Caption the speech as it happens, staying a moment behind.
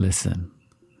Listen,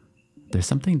 there's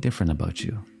something different about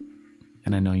you.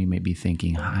 And I know you may be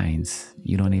thinking, Heinz,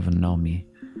 you don't even know me.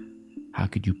 How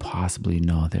could you possibly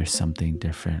know there's something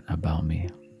different about me?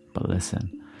 But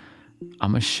listen,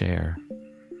 I'm going to share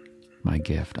my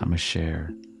gift. I'm going to share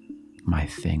my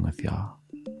thing with y'all.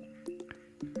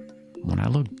 When I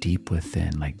look deep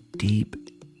within, like deep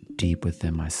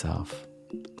within myself,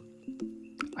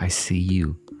 I see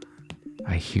you.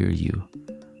 I hear you.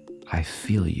 I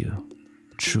feel you.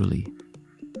 Truly.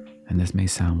 And this may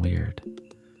sound weird,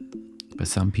 but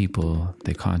some people,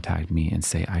 they contact me and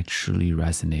say, I truly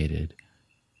resonated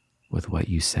with what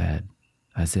you said,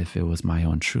 as if it was my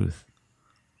own truth.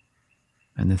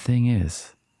 And the thing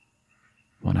is,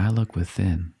 when I look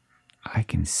within, I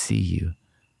can see you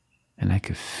and I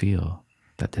can feel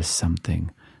that there's something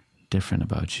different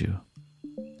about you.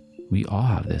 We all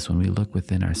have this. When we look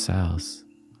within ourselves,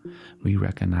 we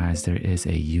recognize there is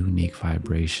a unique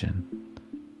vibration,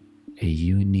 a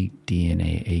unique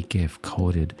DNA, a gift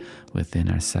coded within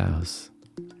ourselves.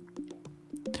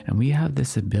 And we have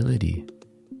this ability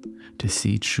to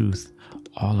see truth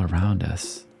all around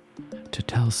us, to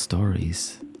tell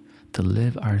stories, to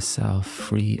live ourselves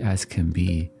free as can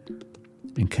be,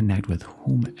 and connect with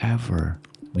whomever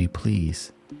we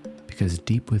please. Because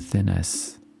deep within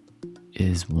us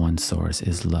is one source,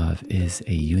 is love, is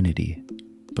a unity.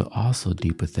 But also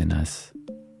deep within us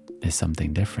is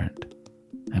something different.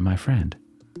 And my friend,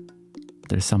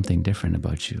 there's something different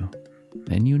about you.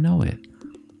 And you know it.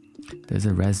 There's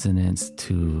a resonance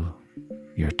to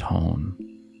your tone.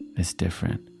 It's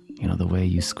different. You know, the way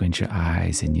you squint your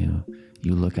eyes and you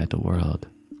look at the world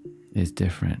is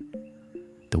different.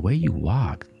 The way you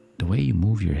walk, the way you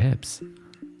move your hips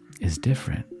is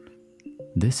different.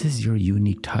 This is your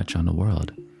unique touch on the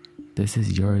world. This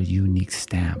is your unique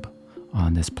stamp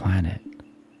on this planet.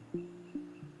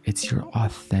 It's your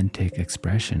authentic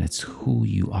expression. It's who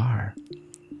you are.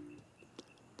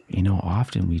 You know,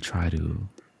 often we try to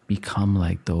become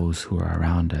like those who are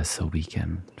around us so we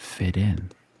can fit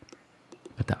in.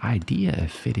 But the idea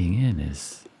of fitting in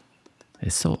is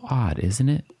so odd, isn't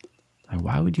it? Like,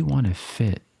 why would you want to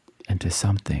fit into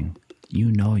something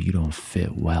you know you don't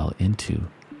fit well into,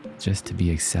 just to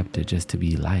be accepted, just to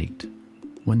be liked,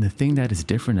 when the thing that is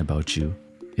different about you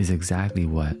is exactly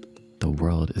what the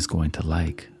world is going to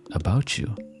like about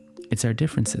you? It's our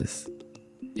differences.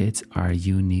 It's our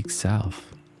unique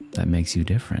self that makes you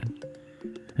different.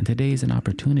 And today is an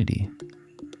opportunity.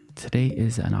 Today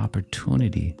is an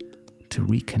opportunity to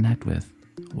reconnect with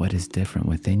what is different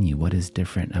within you, what is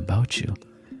different about you,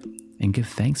 and give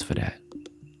thanks for that.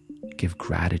 Give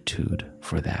gratitude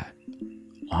for that.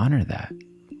 Honor that.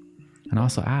 And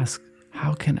also ask,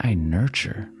 how can I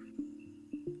nurture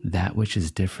that which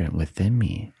is different within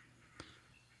me?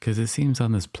 Because it seems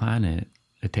on this planet,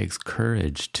 it takes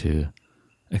courage to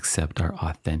accept our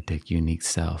authentic, unique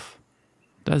self,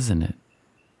 doesn't it?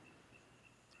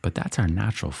 But that's our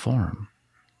natural form.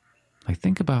 Like,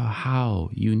 think about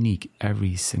how unique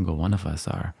every single one of us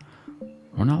are.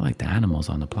 We're not like the animals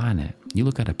on the planet. You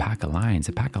look at a pack of lions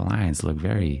look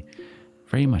very,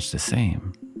 very much the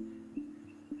same.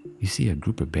 You see a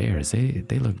group of bears, they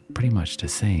look pretty much the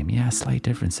same. Yeah, slight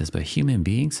differences, but human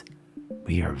beings,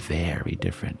 we are very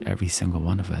different, every single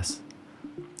one of us.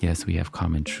 Yes, we have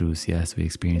common truths. Yes, we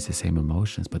experience the same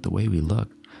emotions, but the way we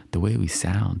look, the way we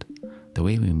sound, the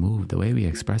way we move, the way we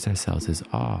express ourselves is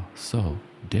all so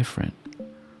different.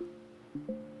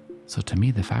 So to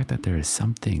me, the fact that there is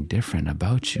something different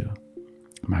about you,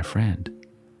 my friend,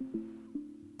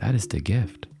 that is the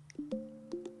gift.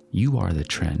 You are the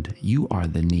trend. You are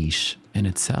the niche in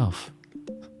itself.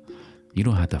 You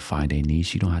don't have to find a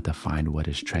niche. You don't have to find what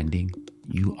is trending.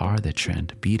 You are the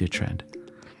trend. Be the trend.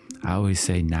 I always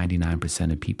say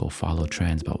 99% of people follow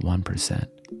trends, but 1%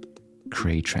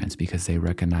 create trends because they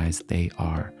recognize they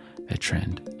are a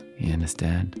trend. You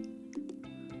understand?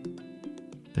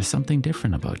 There's something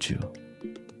different about you.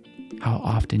 How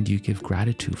often do you give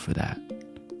gratitude for that?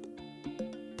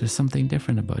 There's something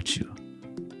different about you.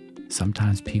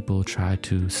 Sometimes people try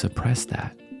to suppress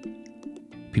that.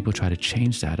 People try to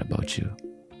change that about you.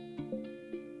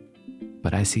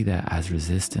 But I see that as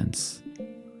resistance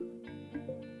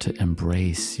to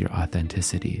embrace your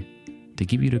authenticity, to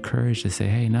give you the courage to say,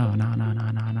 hey, no.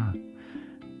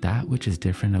 That which is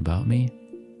different about me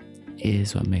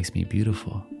is what makes me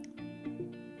beautiful.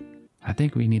 I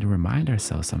think we need to remind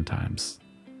ourselves sometimes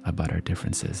about our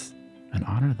differences and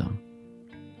honor them.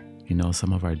 You know,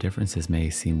 some of our differences may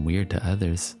seem weird to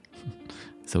others,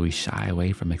 so we shy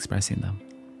away from expressing them.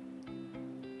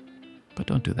 But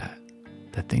don't do that.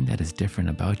 The thing that is different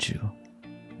about you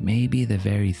may be the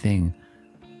very thing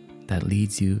that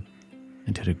leads you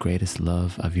into the greatest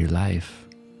love of your life,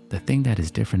 the thing that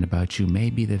is different about you may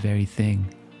be the very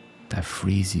thing that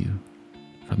frees you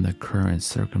from the current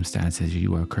circumstances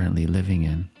you are currently living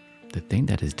in. The thing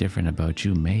that is different about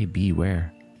you may be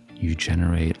where you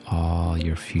generate all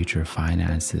your future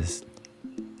finances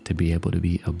to be able to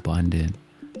be abundant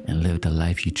and live the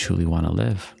life you truly want to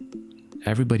live.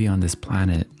 Everybody on this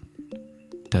planet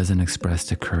doesn't express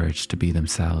the courage to be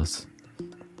themselves.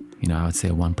 I would say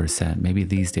 1%. Maybe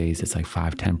these days it's like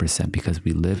 5-10% because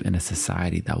we live in a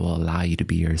society that will allow you to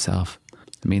be yourself.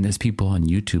 There's people on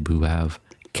YouTube who have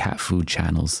cat food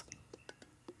channels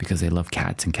because they love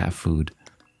cats and cat food.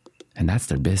 And that's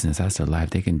their business. That's their life.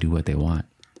 They can do what they want.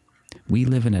 We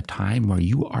live in a time where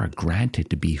you are granted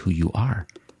to be who you are.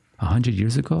 100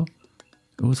 years ago,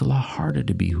 it was a lot harder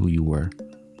to be who you were.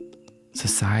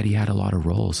 Society had a lot of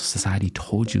roles. Society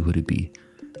told you who to be.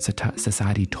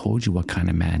 Society told you what kind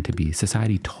of man to be.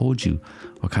 Society told you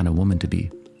what kind of woman to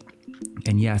be.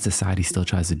 And yeah, society still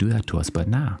tries to do that to us, but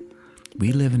now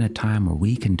we live in a time where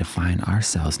we can define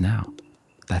ourselves now.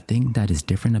 That thing that is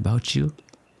different about you,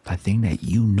 that thing that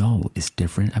you know is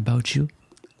different about you,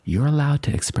 you're allowed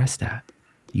to express that.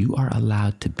 You are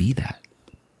allowed to be that.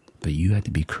 But you have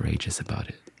to be courageous about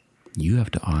it. You have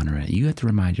to honor it. You have to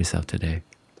remind yourself today,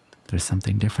 there's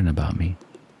something different about me.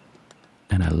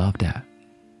 And I love that.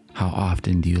 How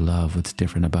often do you love what's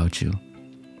different about you?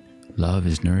 Love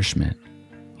is nourishment.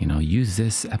 Use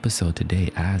this episode today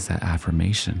as that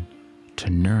affirmation to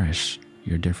nourish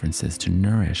your differences, to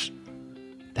nourish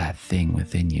that thing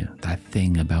within you, that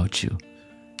thing about you,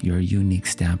 your unique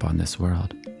stamp on this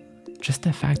world. Just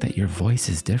the fact that your voice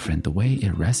is different, the way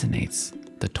it resonates,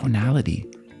 the tonality,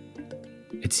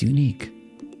 it's unique.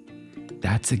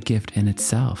 That's a gift in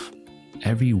itself.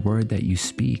 Every word that you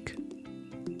speak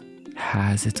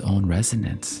has its own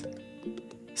resonance.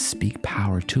 Speak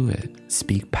power to it.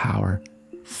 Speak power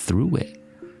through it.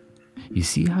 You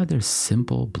see how there's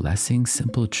simple blessings,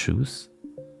 simple truths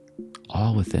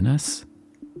all within us?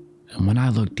 And when I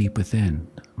look deep within,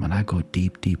 when I go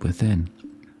deep, deep within,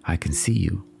 I can see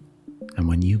you. And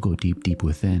when you go deep, deep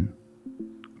within,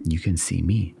 you can see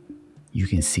me. You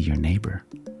can see your neighbor.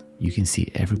 You can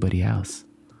see everybody else.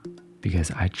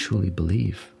 Because I truly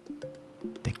believe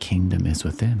the kingdom is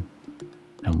within.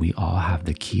 And we all have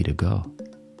the key to go.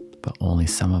 But only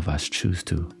some of us choose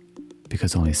to.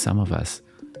 Because only some of us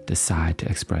decide to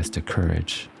express the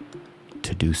courage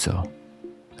to do so.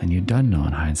 And you done know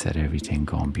in hindsight everything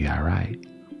gonna be all right.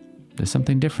 There's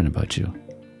something different about you.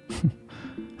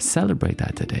 Celebrate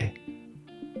that today.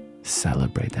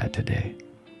 Celebrate that today.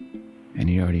 And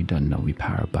you already done know we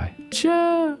powered by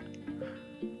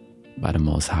by the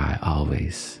Most High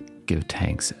always. Give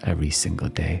thanks every single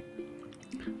day.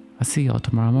 I'll see y'all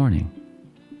tomorrow morning.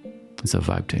 It's a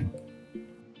vibe thing.